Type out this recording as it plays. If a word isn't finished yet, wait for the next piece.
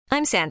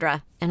I'm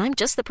Sandra, and I'm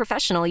just the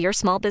professional your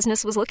small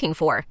business was looking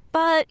for.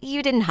 But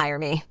you didn't hire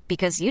me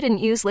because you didn't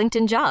use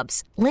LinkedIn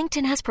Jobs.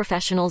 LinkedIn has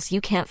professionals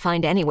you can't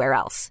find anywhere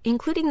else,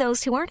 including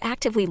those who aren't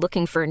actively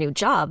looking for a new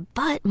job,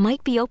 but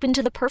might be open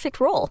to the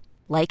perfect role,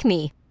 like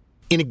me.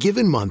 In a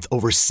given month,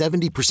 over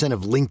 70%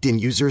 of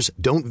LinkedIn users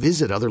don't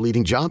visit other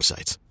leading job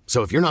sites.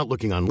 So if you're not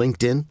looking on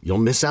LinkedIn, you'll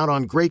miss out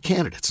on great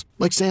candidates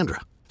like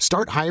Sandra.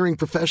 Start hiring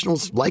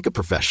professionals like a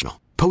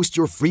professional. Post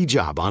your free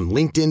job on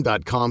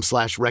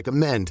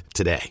linkedin.com/recommend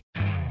today.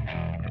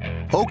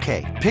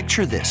 Okay,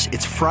 picture this.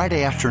 It's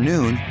Friday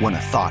afternoon when a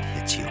thought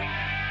hits you.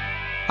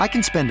 I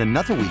can spend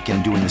another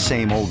weekend doing the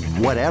same old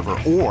whatever,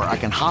 or I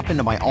can hop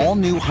into my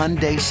all-new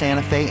Hyundai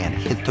Santa Fe and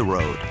hit the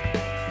road.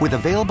 With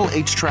available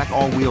H-Track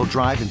all-wheel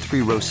drive and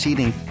 3-row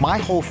seating, my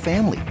whole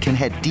family can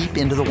head deep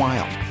into the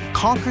wild.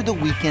 Conquer the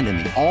weekend in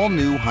the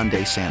all-new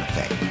Hyundai Santa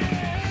Fe.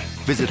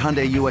 Visit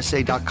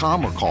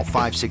HyundaiUSA.com or call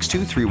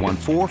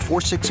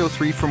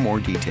 562-314-4603 for more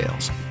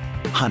details.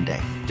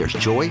 Hyundai, there's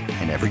joy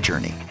in every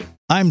journey.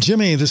 I'm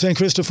Jimmy, the St.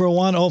 Christopher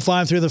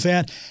 105 through the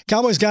Fan.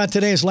 Cowboys got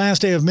today's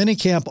last day of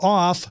minicamp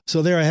off,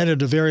 so they're headed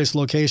to various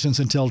locations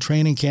until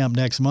training camp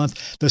next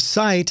month. The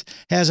site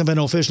hasn't been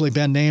officially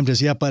named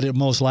as yet, but it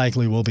most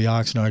likely will be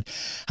Oxnard.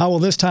 How will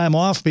this time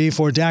off be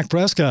for Dak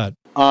Prescott?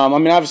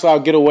 Obviously I'll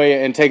get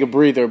away and take a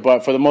breather,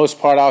 but for the most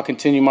part, I'll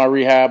continue my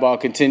rehab. I'll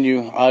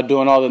continue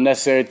doing all the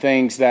necessary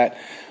things that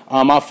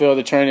I feel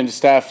the training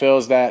staff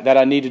feels that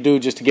I need to do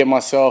just to get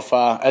myself,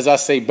 as I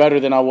say, better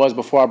than I was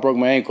before I broke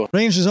my ankle.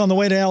 Rangers on the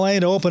way to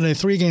L.A. to open a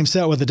 3-game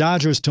set with the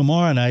Dodgers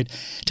tomorrow night.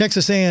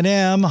 Texas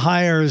A&M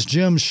hires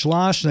Jim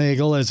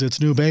Schlossnagle as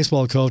its new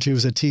baseball coach. He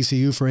was at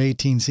TCU for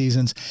 18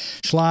 seasons.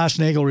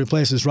 Schlossnagle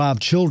replaces Rob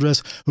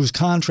Childress, whose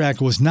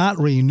contract was not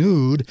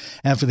renewed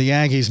after the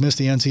Aggies missed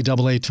the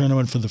NCAA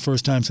tournament for the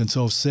first time since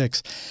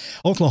 '06.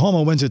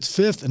 Oklahoma wins its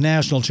 5th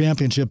national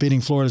championship,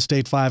 beating Florida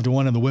State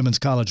 5-1 in the Women's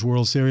College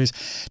World Series.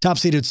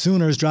 Top-seeded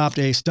Sooners dropped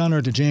a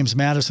stunner to James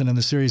Madison in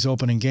the series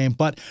opening game,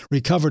 but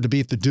recovered to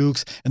beat the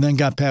Dukes and then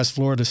got past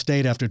Florida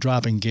State after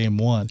dropping Game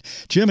 1.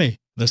 Jimmy,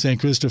 the St.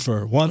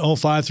 Christopher,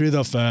 105 through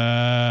the Fan.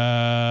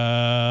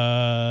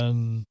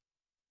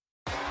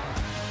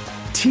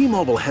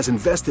 T-Mobile has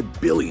invested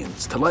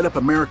billions to light up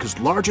America's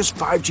largest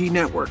 5G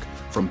network,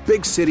 from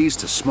big cities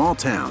to small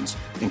towns,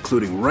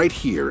 including right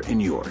here in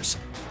yours.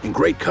 And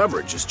great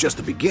coverage is just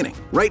the beginning.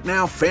 Right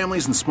now,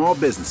 families and small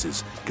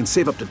businesses can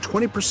save up to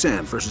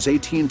 20% versus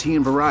AT&T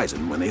and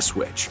Verizon when they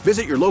switch.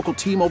 Visit your local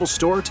T-Mobile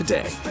store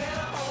today.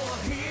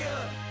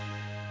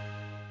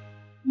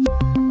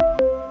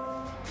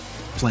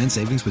 Plan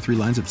savings with 3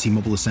 lines of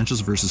T-Mobile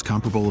Essentials versus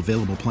comparable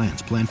available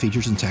plans. Plan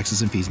features and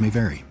taxes and fees may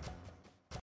vary.